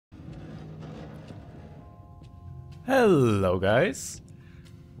Hello guys,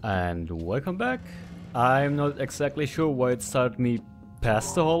 and welcome back. I'm not exactly sure why it started me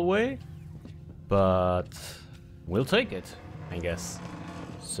past the hallway, but we'll take it, I guess.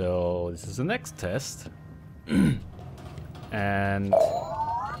 So this is the next test. And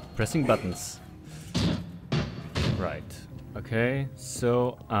pressing buttons. Right, okay,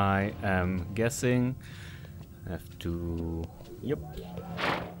 so I am guessing I have to... Yep.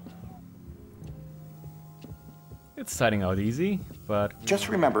 It's starting out easy, but... Just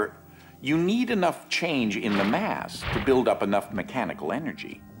remember, you need enough change in the mass to build up enough mechanical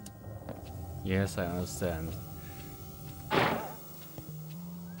energy. Yes, I understand.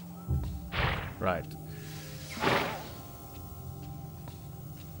 Right.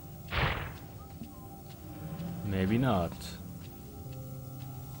 Maybe not.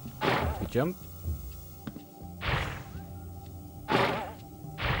 We jump.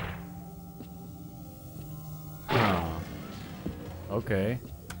 Okay.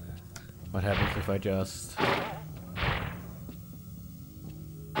 What happens if I just...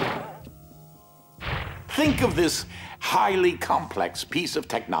 Think of this highly complex piece of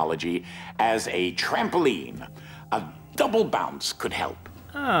technology as a trampoline. A double bounce could help.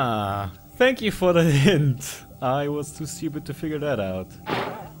 Ah, thank you for the hint. I was too stupid to figure that out.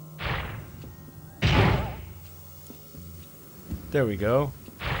 There we go.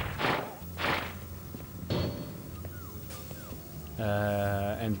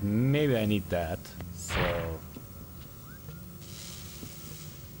 And maybe I need that, so...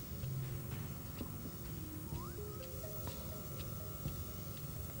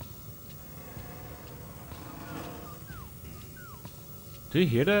 Do you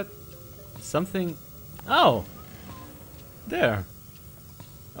hear that? Something... Oh! There!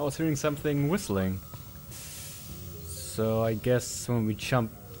 I was hearing something whistling. So I guess when we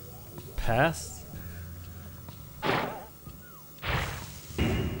jump past...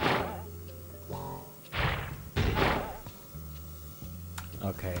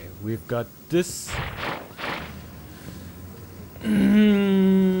 Okay, we've got this.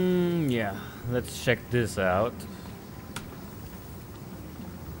 Yeah, let's check this out.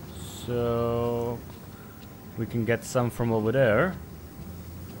 So we can get some from over there.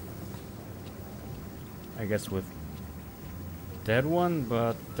 I guess with that one,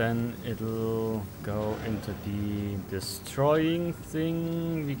 but then it'll go into the destroying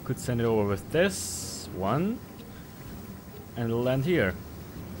thing. We could send it over with this one, and it'll land here.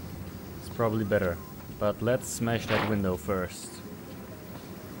 Probably better, but let's smash that window first.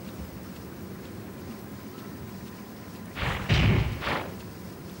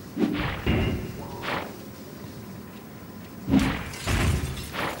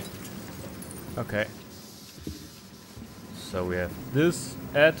 Okay. So we have this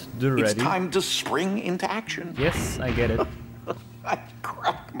at the ready. It's time to spring into action. Yes, I get it. I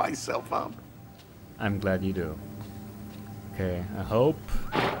crack myself up. I'm glad you do. Okay, I hope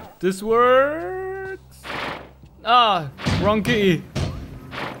this works. Ah, wrong key.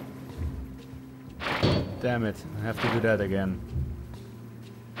 Damn it, I have to do that again.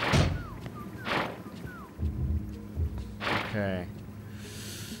 Okay.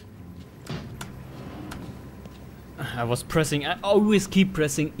 I always keep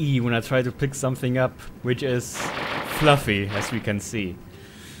pressing E when I try to pick something up, which is fluffy, as we can see.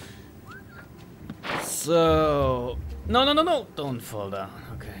 So... No, don't fall down.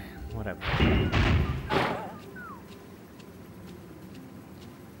 Okay, whatever.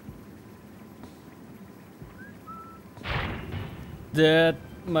 That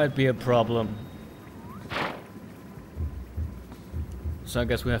might be a problem. So I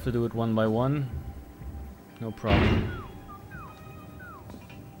guess we have to do it one by one. No problem.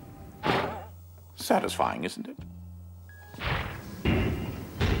 Satisfying, isn't it?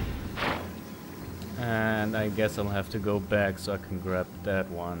 And I guess I'll have to go back so I can grab that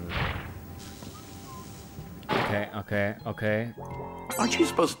one. Okay. Aren't you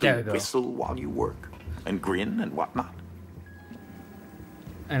supposed to whistle while you work? And grin and whatnot?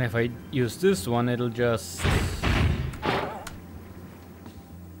 And if I use this one, it'll just...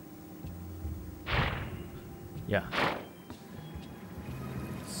 Yeah.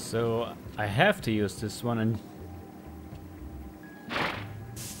 So I have to use this one and...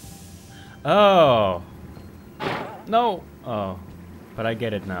 Oh! No! Oh. But I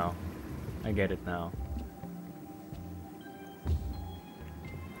get it now. I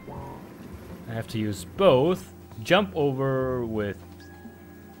have to use both. Jump over with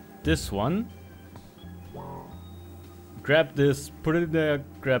this one. Grab this, put it there,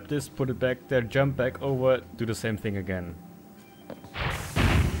 grab this, put it back there, jump back over, do the same thing again.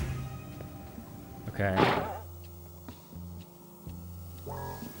 Okay.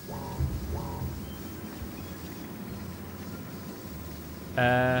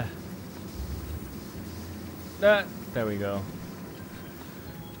 There we go.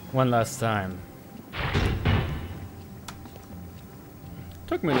 One last time.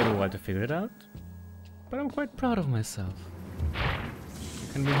 Took me a little while to figure it out, but I'm quite proud of myself.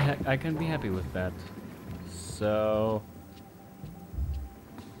 I can be happy with that. So...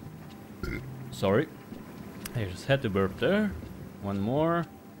 Sorry. I just had to burp there. One more.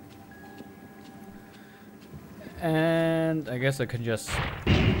 And I guess I can just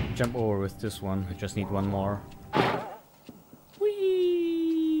jump over with this one. I just need one more.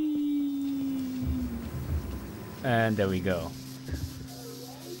 Whee! And there we go.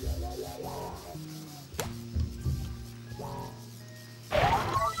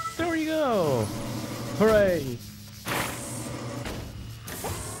 There we go! Hooray!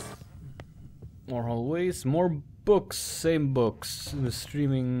 More hallways, more books, same books. The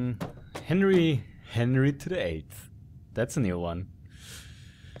streaming Henry to the 8th. That's a new one.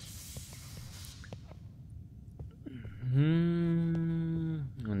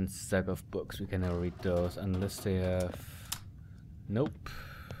 One stack of books. We can never read those unless they have. Nope.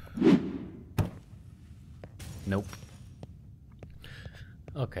 Nope.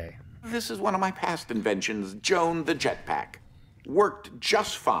 Okay. This is one of my past inventions, Joan the Jetpack. Worked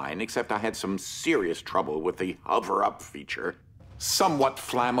just fine, except I had some serious trouble with the hover-up feature. Somewhat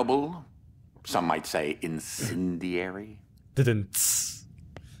flammable. Some might say incendiary. Didn't.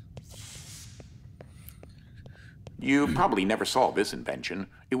 You probably never saw this invention.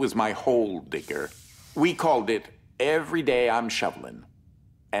 It was my hole digger. We called it Every Day I'm Shoveling.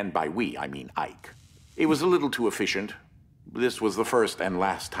 And by we, I mean Ike. It was a little too efficient. This was the first and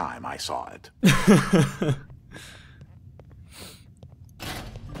last time I saw it.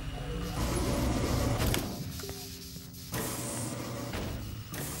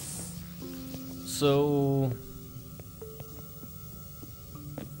 So...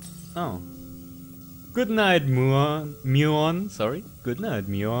 Oh. Good night, Muon. Sorry. Good night,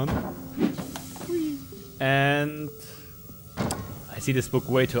 Muon. And... I see this book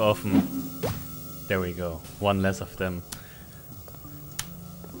way too often. There we go. One less of them.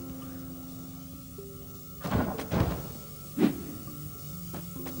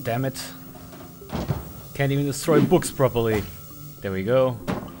 Damn it. Can't even destroy books properly. There we go.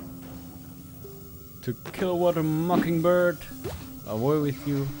 To kill what a mockingbird, away with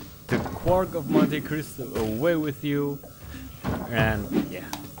you. The Quark of Monte Cristo, away with you. And yeah,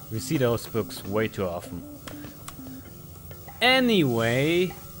 we see those books way too often.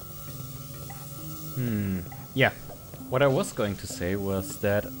 Anyway, yeah, what I was going to say was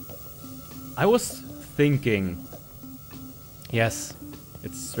that I was thinking, yes,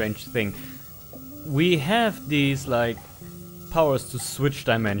 it's a strange thing. We have these like powers to switch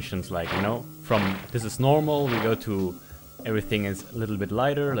dimensions, like, you know, from this is normal, we go to everything is a little bit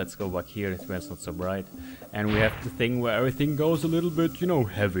lighter. Let's go back here where it's not so bright. And we have the thing where everything goes a little bit, you know,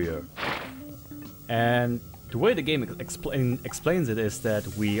 heavier. And the way the game explains it is that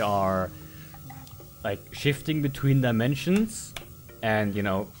we are like shifting between dimensions and, you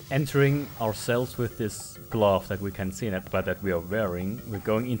know, entering ourselves with this glove that we can see but that we are wearing. We're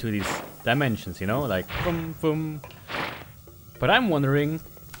going into these dimensions, you know, like boom, boom. But I'm wondering,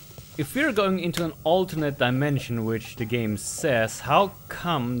 if we're going into an alternate dimension, which the game says, how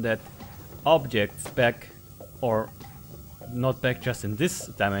come that objects back, or not back just in this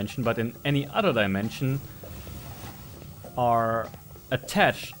dimension, but in any other dimension, are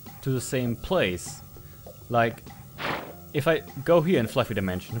attached to the same place? Like, if I go here in Fluffy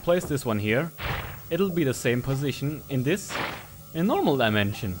Dimension, place this one here, it'll be the same position in this, in normal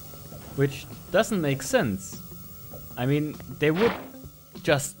dimension, which doesn't make sense. I mean, they would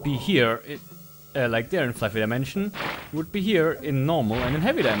just be here, like there in Fluffy Dimension, would be here in normal and in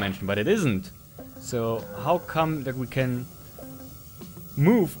Heavy Dimension, but it isn't. So how come that we can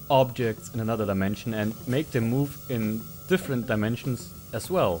move objects in another dimension and make them move in different dimensions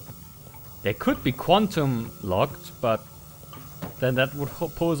as well? They could be quantum locked, but then that would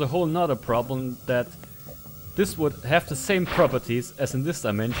pose a whole nother problem, that this would have the same properties as in this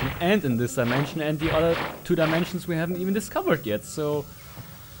dimension and in this dimension and the other two dimensions we haven't even discovered yet. So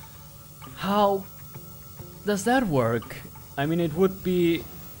how does that work? I mean, it would be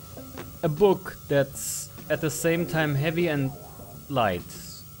a book that's at the same time heavy and light.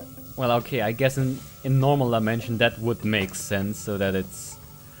 Well, okay, I guess in normal dimension that would make sense, so that it's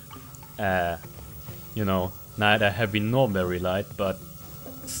you know, neither heavy nor very light, but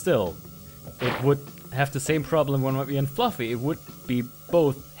still, it would have the same problem when we're in Fluffy. It would be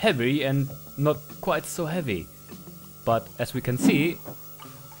both heavy and not quite so heavy. But as we can see,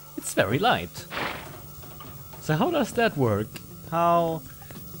 it's very light. So how does that work? How?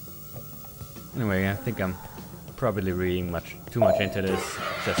 Anyway, I think I'm probably reading too much into this.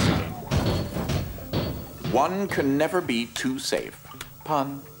 Just a game. One can never be too safe.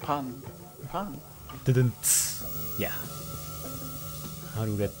 Pun, pun, pun. Didn't. Yeah. How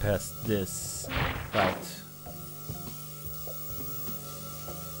do we get past this? Right.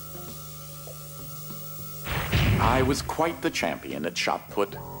 I was quite the champion at shot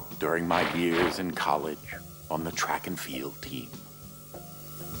put during my years in college on the track and field team.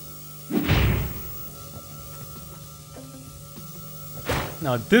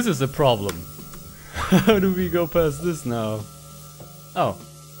 Now this is a problem. How do we go past this now? Oh,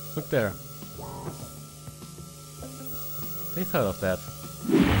 look there. They thought of that.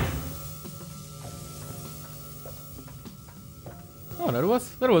 Oh,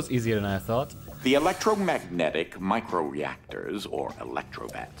 that was easier than I thought. The electromagnetic microreactors, or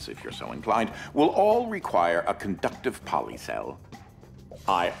electrobats if you're so inclined, will all require a conductive polycell.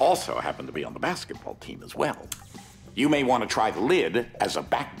 I also happen to be on the basketball team as well. You may want to try the lid as a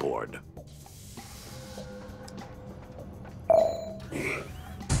backboard.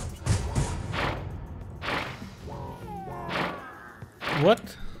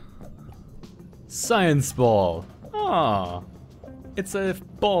 What? Science ball. Ah, it's a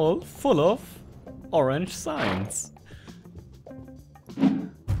ball full of orange science.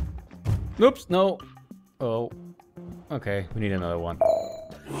 Oops, no. Oh, okay, we need another one.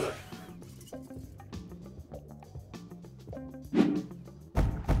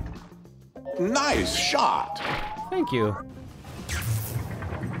 Nice shot! Thank you.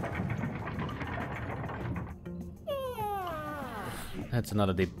 That's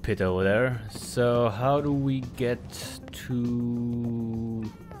another deep pit over there. So how do we get to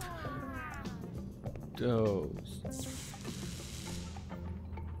those?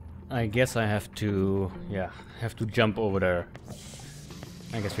 I guess I have to, have to jump over there.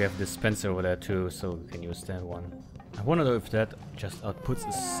 I guess we have a dispenser over there too, so we can use that one. I wanna know if that just outputs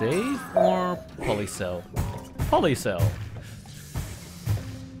a save or polycell. Polycell!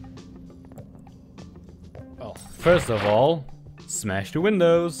 Well, first of all, smash the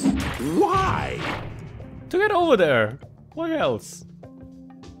windows. Why? To get over there. Why else?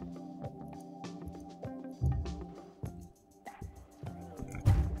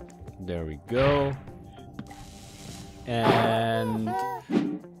 There we go. And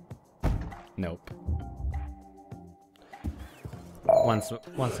nope.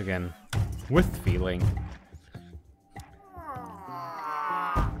 Once again, with feeling.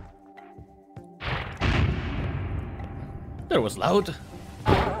 That was loud.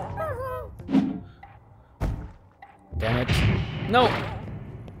 Damn it. No!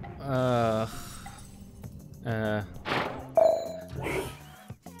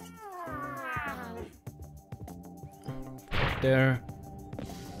 There.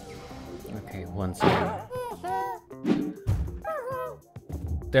 Okay, one second.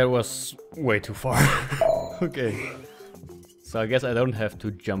 That was way too far. Okay. So I guess I don't have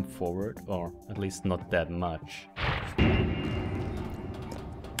to jump forward, or at least not that much.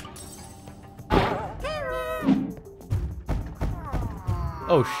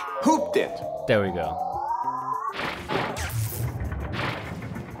 Oh, Hooped it! there we go.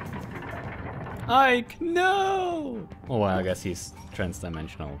 Ike, no! Oh, well, I guess he's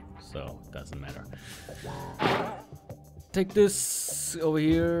trans-dimensional, so it doesn't matter. Take this over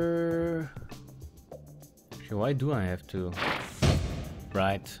here. Actually, why do I have to?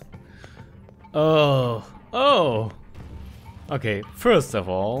 Right. Oh! Okay, first of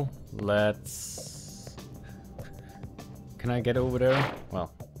all, let's... Can I get over there?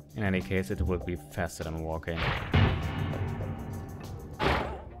 Well, in any case, it would be faster than walking.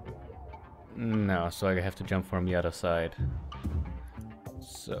 No, so I have to jump from the other side.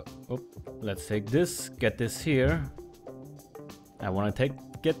 So, let's take this, get this here. I want to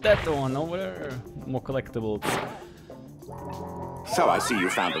get that one over there. More collectibles. So I see you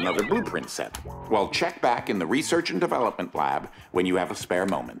found another blueprint set. Well, check back in the research and development lab when you have a spare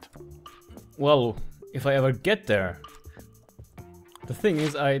moment. Well, if I ever get there. The thing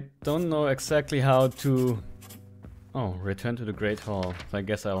is, I don't know exactly how to... Oh, return to the Great Hall. So I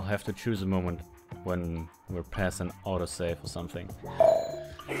guess I'll have to choose a moment when we're past an autosave or something.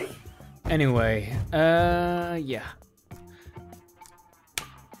 Anyway, yeah.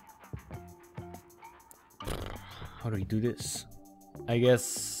 How do we do this? I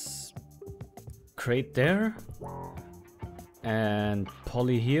guess... crate there. And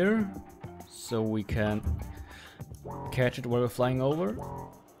poly here. So we can... catch it while we're flying over.